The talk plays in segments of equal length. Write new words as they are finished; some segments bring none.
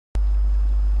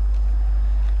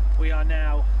we are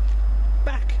now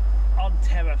back on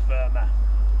terra firma,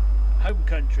 home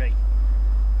country.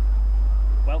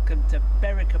 Welcome to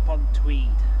Berwick-Upon-Tweed.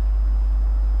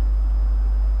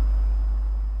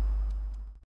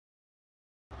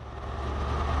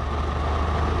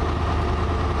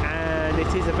 And it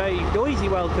is a very noisy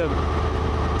welcome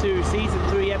to season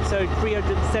 3 episode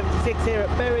 376 here at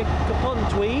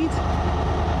Berwick-Upon-Tweed.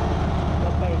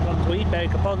 Not Berwick-Upon-Tweed,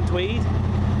 Berwick-Upon-Tweed.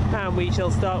 And we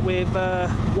shall start with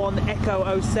 1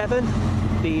 Echo 07,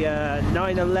 the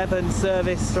 911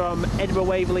 service from Edinburgh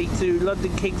Waverley to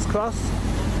London King's Cross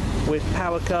with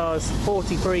power cars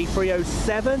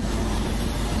 43307.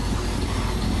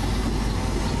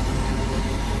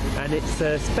 And it's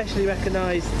a specially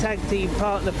recognised tag team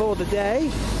partner for the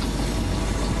day.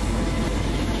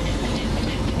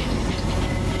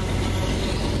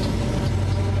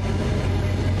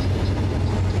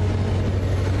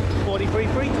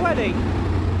 .320.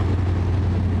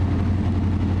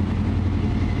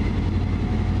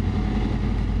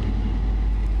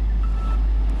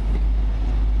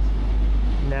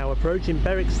 Now approaching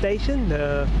Berwick Station,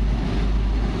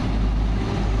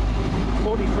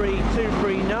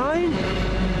 43239,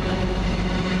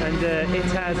 and it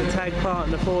has a tag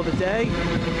partner for the day.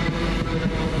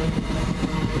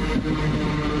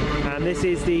 And this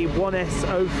is the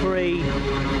 1S03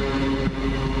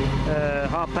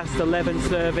 11:30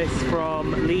 service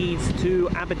from Leeds to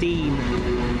Aberdeen.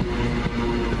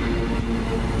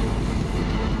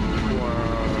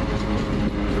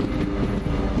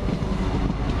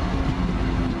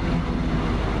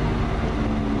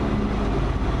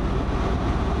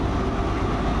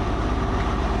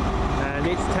 And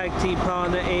its tag team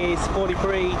partner is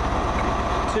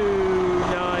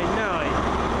 43299.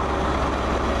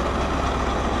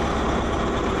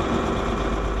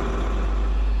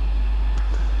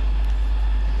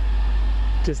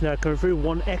 Just now coming through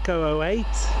 1 Echo 08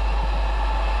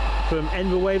 from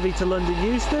Edinburgh Waverley to London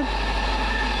Euston.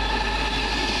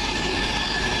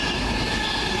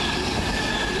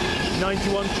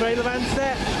 '91 trailer van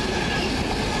set.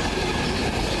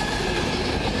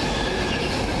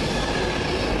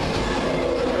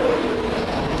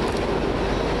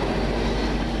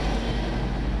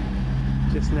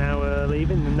 Just now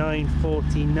leaving the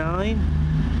 949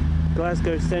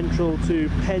 Glasgow Central to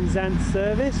Penzance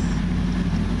service.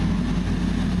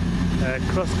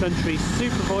 Cross-country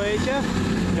Super Voyager,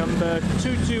 number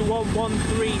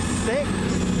 221136.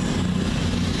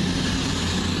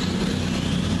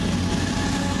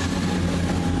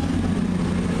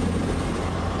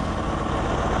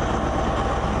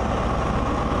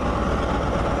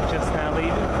 Just now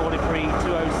leaving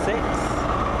 43206.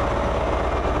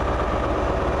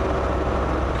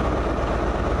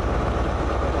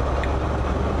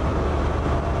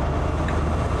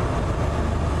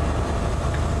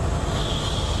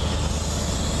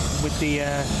 With the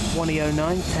 1E09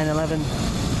 1011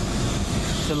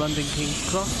 to London King's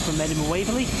Cross from Edinburgh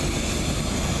Waverley.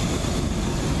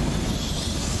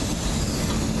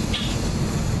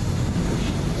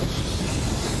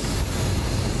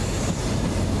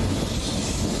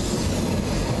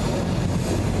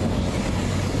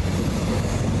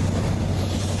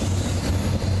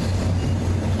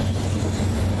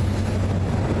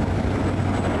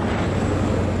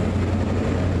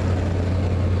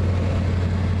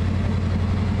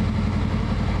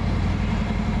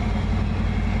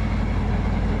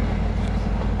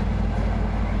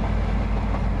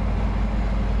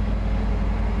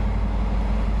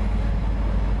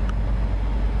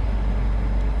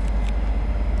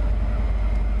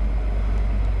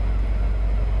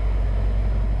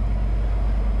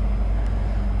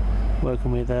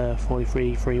 Working with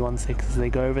 43316 as they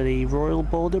go over the Royal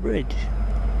Border Bridge.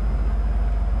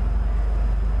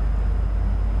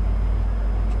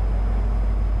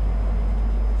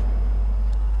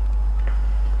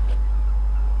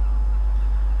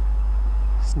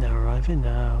 It's now arriving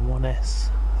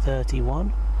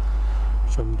 1S31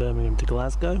 from Birmingham to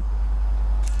Glasgow.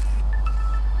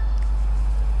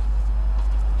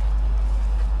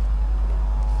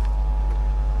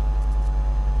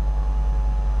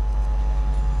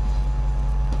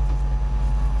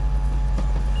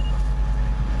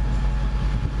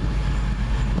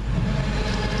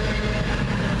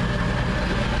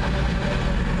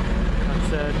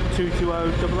 That's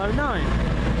 220009.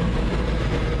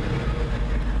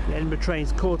 The Edinburgh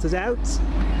train's quarters out.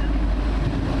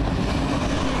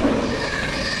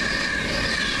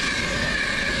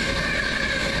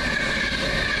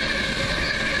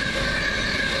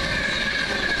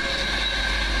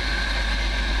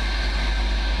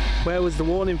 Where was the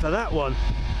warning for that one?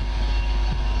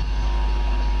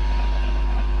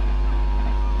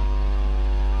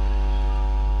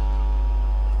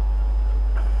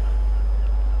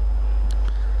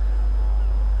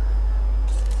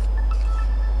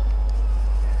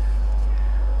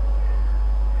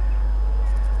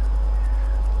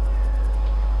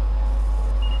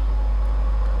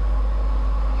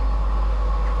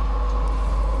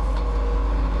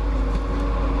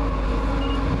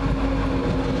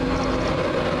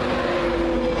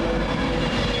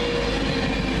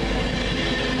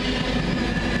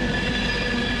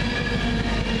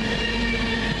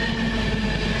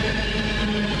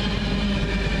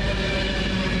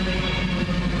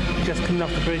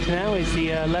 the bridge now is the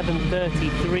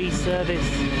 11:33 service.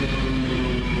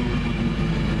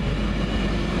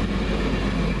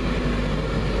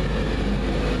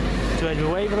 To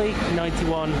Edward Waverley,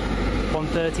 91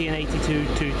 130 and 82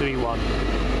 231.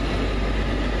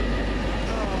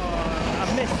 Oh, I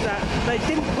missed that. They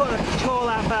didn't put a call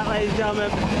out back, ladies and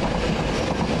gentlemen.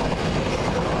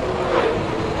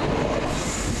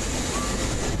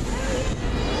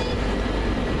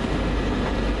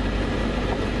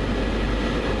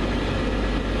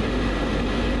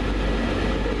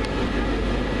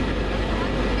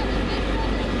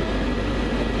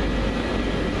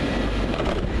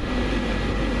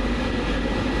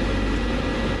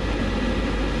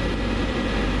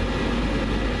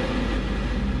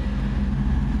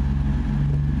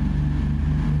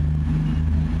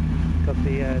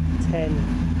 The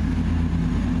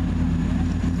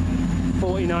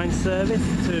 10:49 service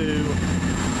to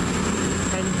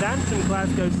Penzance and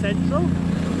Glasgow Central,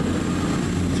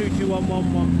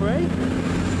 221113.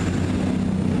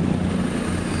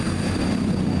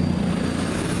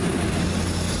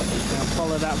 Now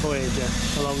follow that Voyager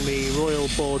along the Royal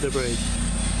Border Bridge.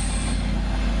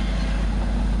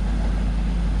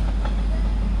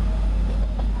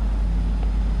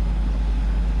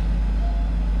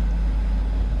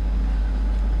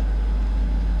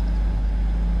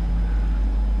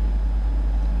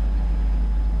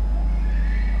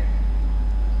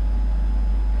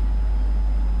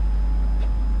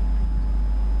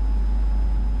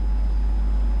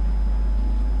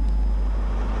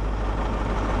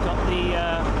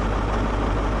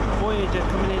 Voyager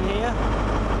coming in here.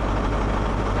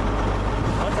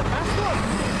 Oh, it's a fast one.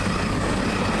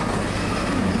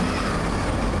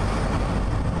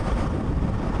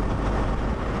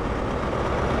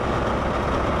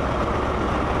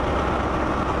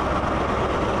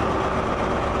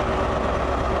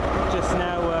 Just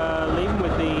now leaving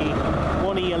with the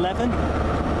 1E11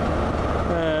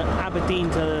 Aberdeen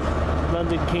to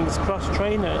London King's Cross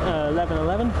train at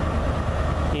 11:11.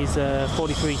 Is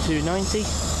 43,290.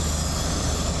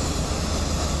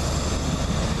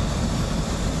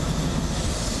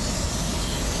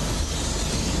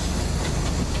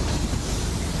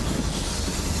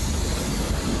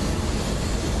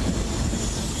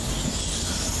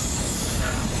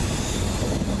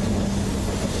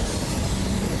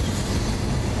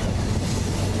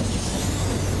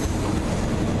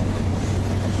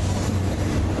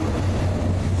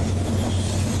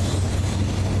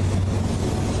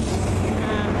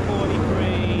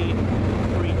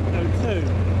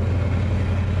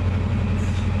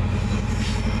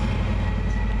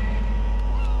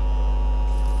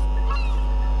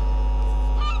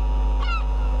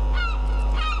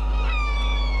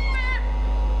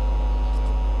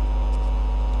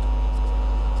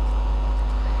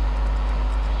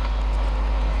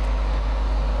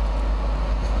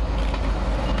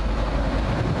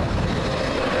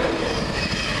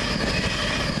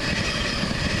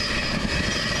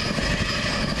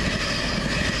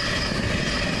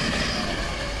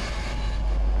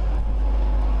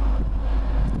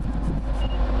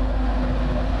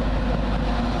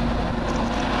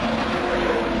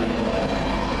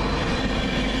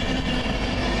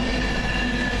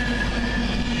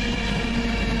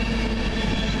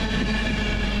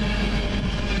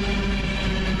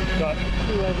 Got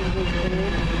two engines coming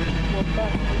in, one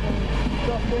back, one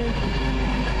drop in.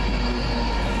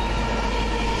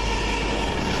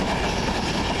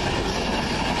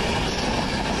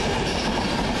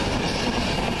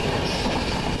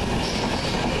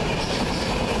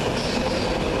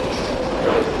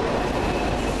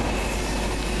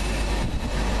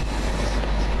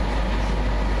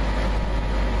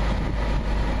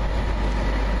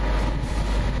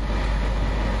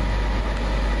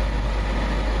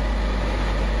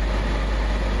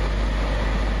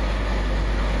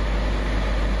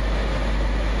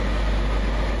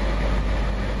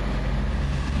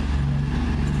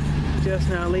 Just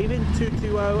now leaving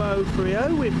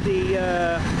 220030 with the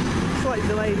slightly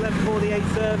delayed 11:48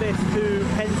 service to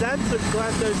Penzance at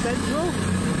Glasgow Central.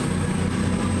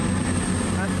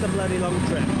 That's the bloody long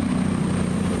trip.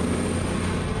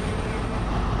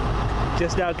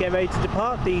 Just now getting ready to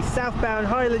depart the southbound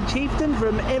Highland Chieftain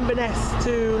from Inverness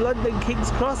to London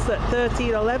King's Cross at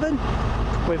 13:11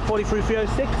 with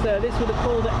 43306. This would have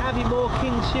called at Abbeymoor,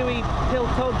 King Shuey, Hill,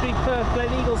 Toltry, Perth,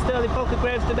 Glen Eagle, Stirling, Falkirk,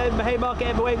 Graveston, Edinburgh, Haymarket,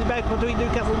 Edinburgh, Waverley, Berwick-Upon-Tweed,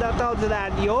 Newcastle, Darlington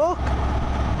and York.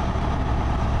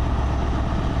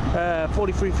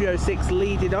 43306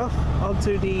 leading off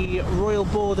onto the Royal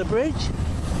Border Bridge.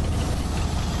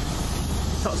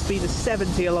 Top speed of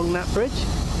 70 along that bridge.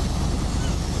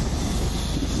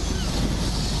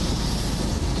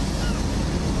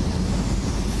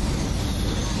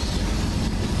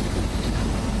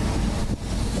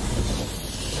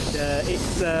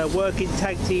 It's working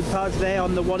tag team parts there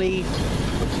on the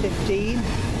 1E15,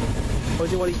 or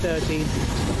is it 1E13?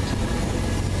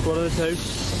 One of the two.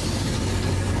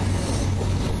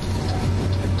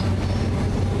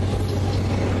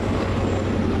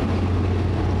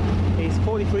 It's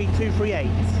 43238.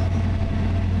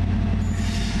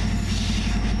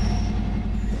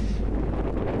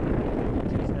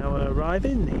 It's now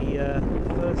arriving. The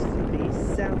first of the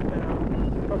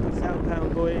southbound, probably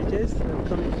southbound voyages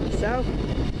coming from the south.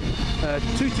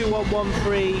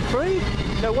 221133.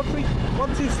 No,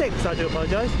 126. I do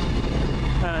apologise.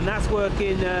 And that's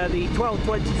working the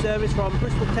 1220 service from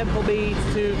Bristol Temple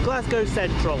Meads to Glasgow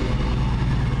Central.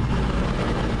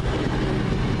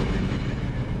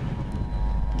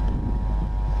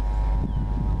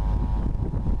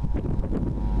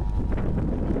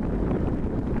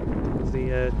 There's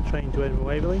the train to Edinburgh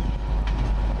Waverley.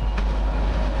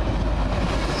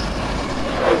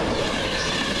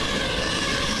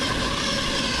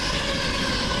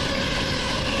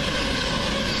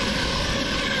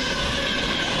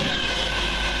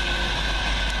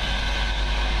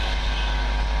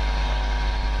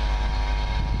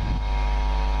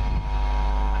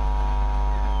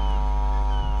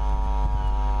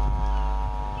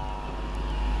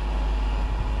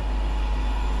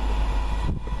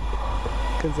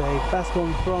 There's a fast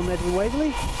one from Edinburgh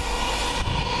Waverley.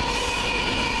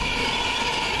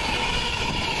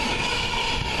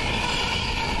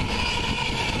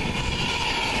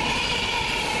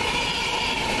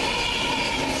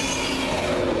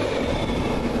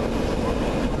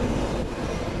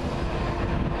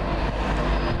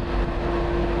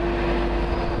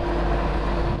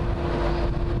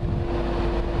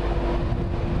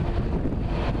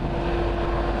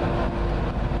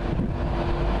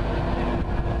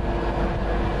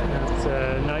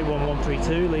 Night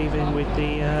 1132 leaving with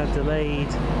the delayed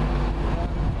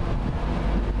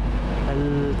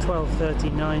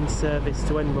 12:39 service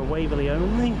to Edinburgh Waverley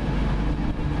only.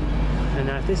 And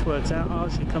now if this works out, I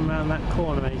should come around that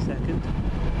corner any second.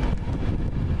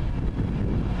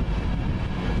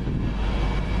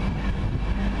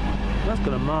 That's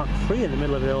got a Mark 3 in the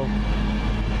middle of it all.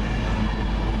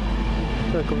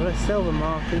 Look, a silver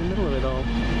mark in the middle of it all.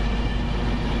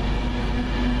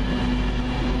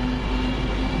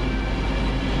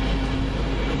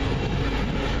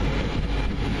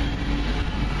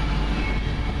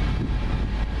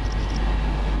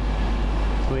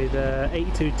 With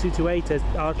 82228 as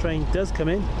our train does come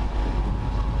in,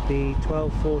 the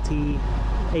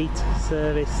 1248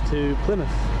 service to Plymouth.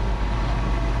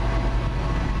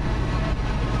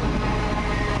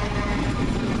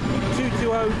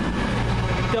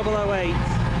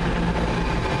 220008.